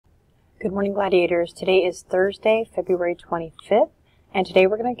Good morning, Gladiators. Today is Thursday, February 25th, and today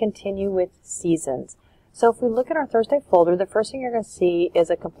we're going to continue with seasons. So if we look at our Thursday folder, the first thing you're going to see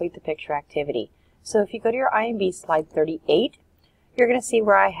is a complete the picture activity. So if you go to your IMB slide 38, you're going to see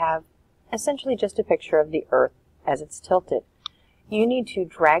where I have essentially just a picture of the Earth as it's tilted. You need to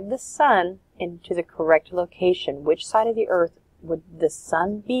drag the sun into the correct location. Which side of the Earth would the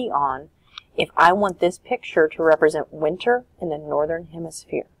sun be on if I want this picture to represent winter in the northern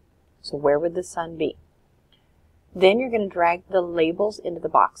hemisphere? So where would the sun be? Then you're going to drag the labels into the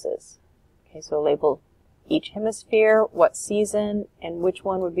boxes. Okay, so label each hemisphere, what season, and which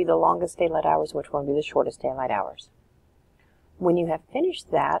one would be the longest daylight hours, which one would be the shortest daylight hours. When you have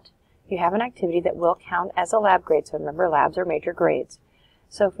finished that, you have an activity that will count as a lab grade. So remember, labs are major grades.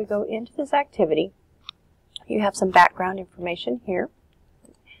 So if we go into this activity, you have some background information here,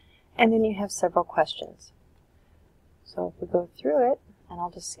 and then you have several questions. So if we go through it, and I'll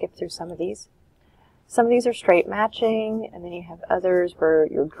just skip through some of these. Some of these are straight matching, and then you have others where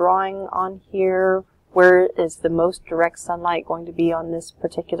you're drawing on here. Where is the most direct sunlight going to be on this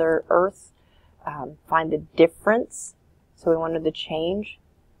particular Earth? Find the difference. So we wanted the change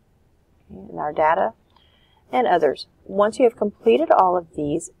in our data, and others. Once you have completed all of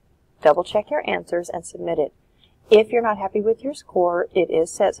these, double check your answers and submit it. If you're not happy with your score, it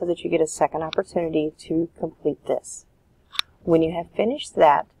is set so that you get a second opportunity to complete this. When you have finished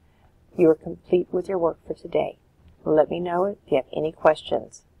that, you are complete with your work for today. Let me know if you have any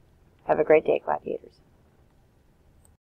questions. Have a great day, Gladiators.